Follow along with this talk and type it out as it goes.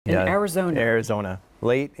in Arizona. Arizona,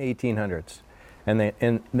 late 1800s. And then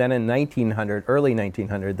in 1900, early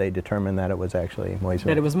 1900, they determined that it was actually moissanite.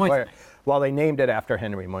 That it was moissanite. Well, they named it after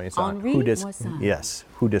Henry Moissanite. Moissanite. Yes,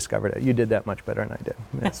 who discovered it. You did that much better than I did.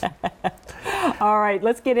 Yes. All right,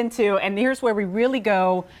 let's get into, and here's where we really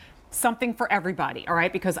go something for everybody, all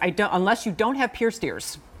right? Because unless you don't have pierced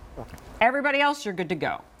ears, everybody else, you're good to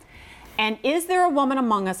go. And is there a woman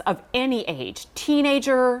among us of any age,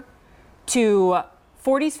 teenager to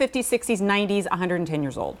 40s, 50s, 60s, 90s, 110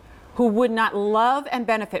 years old, who would not love and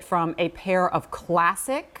benefit from a pair of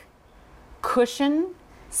classic cushion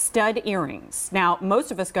stud earrings? Now,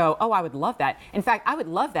 most of us go, oh, I would love that. In fact, I would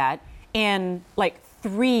love that in like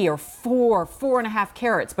 3 or 4, 4.5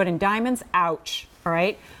 carats, but in diamonds, ouch, all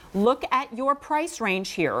right? Look at your price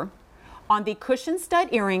range here. On the cushion stud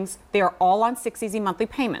earrings, they are all on 6 easy monthly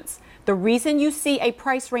payments. The reason you see a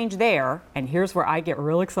price range there, and here's where I get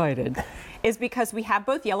real excited, is because we have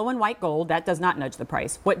both yellow and white gold. That does not nudge the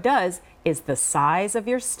price. What does is the size of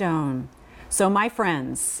your stone. So my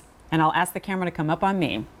friends, and I'll ask the camera to come up on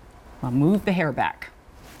me, I'll move the hair back.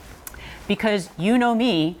 Because you know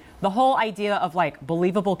me, the whole idea of like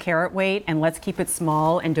believable carat weight and let's keep it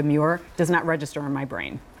small and demure does not register in my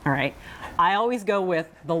brain, all right? I always go with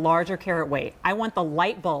the larger carat weight. I want the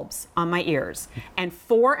light bulbs on my ears. And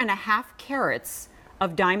 4.5 carats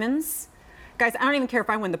of diamonds. Guys, I don't even care if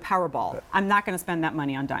I win the Powerball. I'm not going to spend that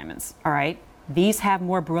money on diamonds, all right? These have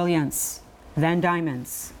more brilliance than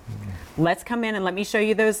diamonds. Let's come in and let me show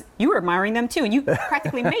you those. You were admiring them too, and you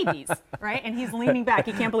practically made these, right? And he's leaning back.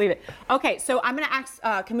 He can't believe it. Okay, so I'm going to ask,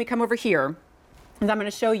 can we come over here? And I'm going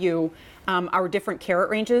to show you our different carat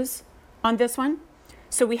ranges on this one.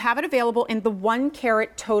 So we have it available in the 1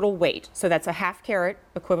 carat total weight. So that's a 1/2 carat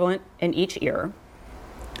equivalent in each ear.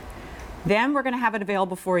 Then we're going to have it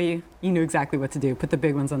available for you. You knew exactly what to do. Put the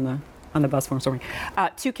big ones on the bus for me.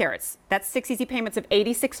 2 carats. That's 6 easy payments of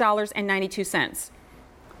 $86.92.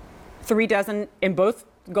 3 dozen in both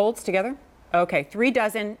golds together? Okay, 3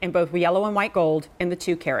 dozen in both yellow and white gold in the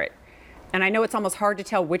 2 carat. And I know it's almost hard to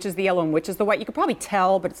tell which is the yellow and which is the white. You could probably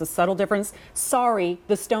tell, but it's a subtle difference. Sorry,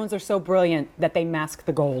 the stones are so brilliant that they mask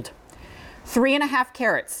the gold. 3.5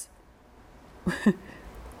 carats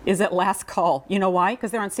is at last call. You know why?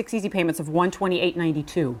 Because they're on 6 easy payments of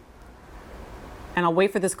 $128.92. And I'll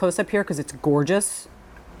wait for this close up here because it's gorgeous.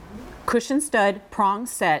 Cushion stud, prong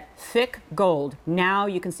set, thick gold. Now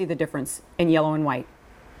you can see the difference in yellow and white.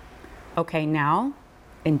 Okay, now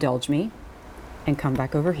indulge me and come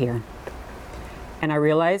back over here. And I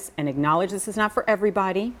realize and acknowledge this is not for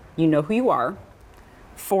everybody. You know who you are.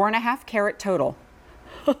 4.5 carat total.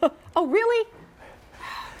 Oh, really?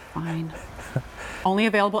 Fine. Only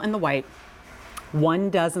available in the white.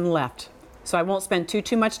 1 dozen left. So I won't spend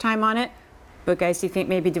too much time on it. But guys, do you think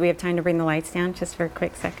maybe, do we have time to bring the lights down just for a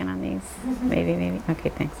quick second on these? Maybe. Okay,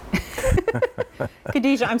 thanks.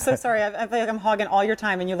 Khadijah, I'm so sorry. I feel like I'm hogging all your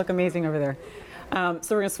time and you look amazing over there.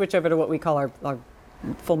 So we're gonna switch over to what we call our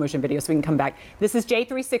full motion video so we can come back. This is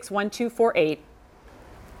J361248.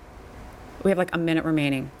 We have like a minute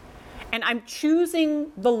remaining. And I'm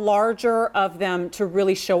choosing the larger of them to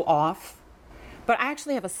really show off. But I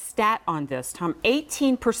actually have a stat on this, Tom.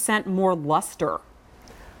 18% more luster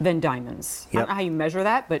than diamonds. Yep. I don't know how you measure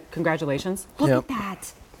that, but congratulations. Look at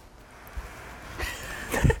that.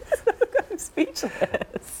 I'm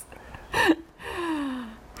speechless.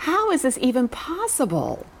 How is this even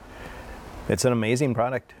possible? It's an amazing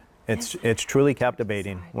product. It's truly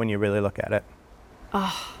captivating when you really look at it.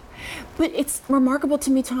 But it's remarkable to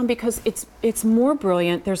me, Tom, because it's more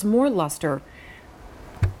brilliant. There's more luster.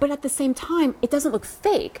 But at the same time, it doesn't look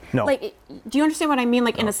fake. No. Like, do you understand what I mean?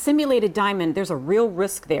 Like in a simulated diamond, there's a real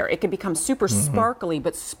risk there. It can become super sparkly,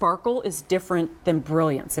 but sparkle is different than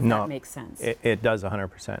brilliance, if that makes sense. It does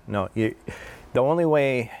 100%. No, the only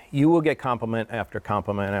way you will get compliment after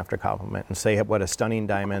compliment after compliment and say what a stunning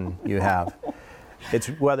diamond you have. It's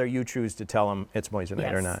whether you choose to tell them it's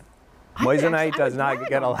moissanite or not. Moissanite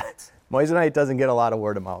Moissanite doesn't get a lot of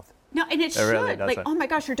word of mouth. No, and it should. Really like, oh my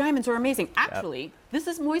gosh, your diamonds are amazing. Actually, this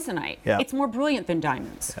is moissanite. It's more brilliant than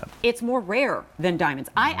diamonds. It's more rare than diamonds.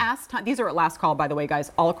 I asked, these are at last call, by the way,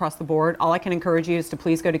 guys, all across the board. All I can encourage you is to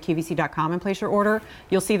please go to QVC.com and place your order.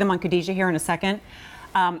 You'll see them on Khadijah here in a second.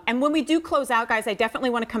 And when we do close out, guys, I definitely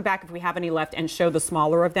want to come back if we have any left and show the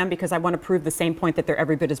smaller of them because I want to prove the same point that they're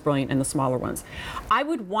every bit as brilliant in the smaller ones. I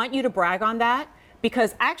would want you to brag on that.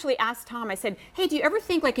 Because I actually asked Tom, I said, hey, do you ever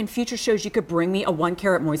think like in future shows you could bring me a 1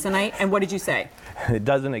 carat moissanite? And what did you say? It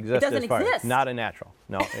doesn't exist. It doesn't exist. Not a natural.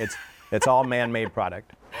 No, it's all man-made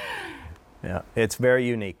product. Yeah, it's very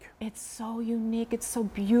unique. It's so unique. It's so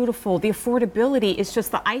beautiful. The affordability is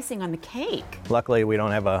just the icing on the cake. Luckily, we don't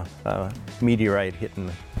have a meteorite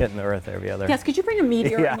hitting the Earth every other. Yes, could you bring a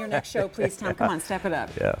meteor Yeah. in your next show, please, Tom? Come on, step it up.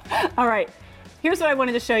 Yeah. All right. Here's what I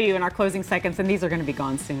wanted to show you in our closing seconds, and these are going to be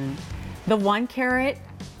gone soon. The 1 carat,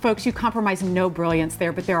 folks, you compromise no brilliance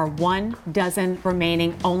there, but there are 1 dozen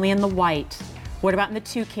remaining only in the white. What about in the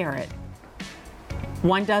 2 carat?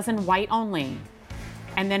 1 dozen white only.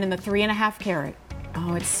 And then in the 3.5 carat.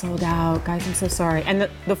 Oh, it's sold out. Guys, I'm so sorry. And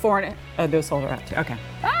the 4, those sold out too. Okay.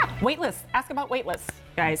 Waitlist. Ask about waitlist,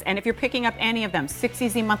 guys. And if you're picking up any of them, 6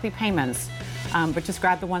 easy monthly payments. But just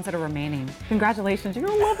grab the ones that are remaining. Congratulations. You're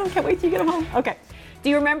going to love them. Can't wait till you get them home. Okay. Do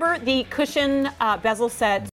you remember the cushion bezel set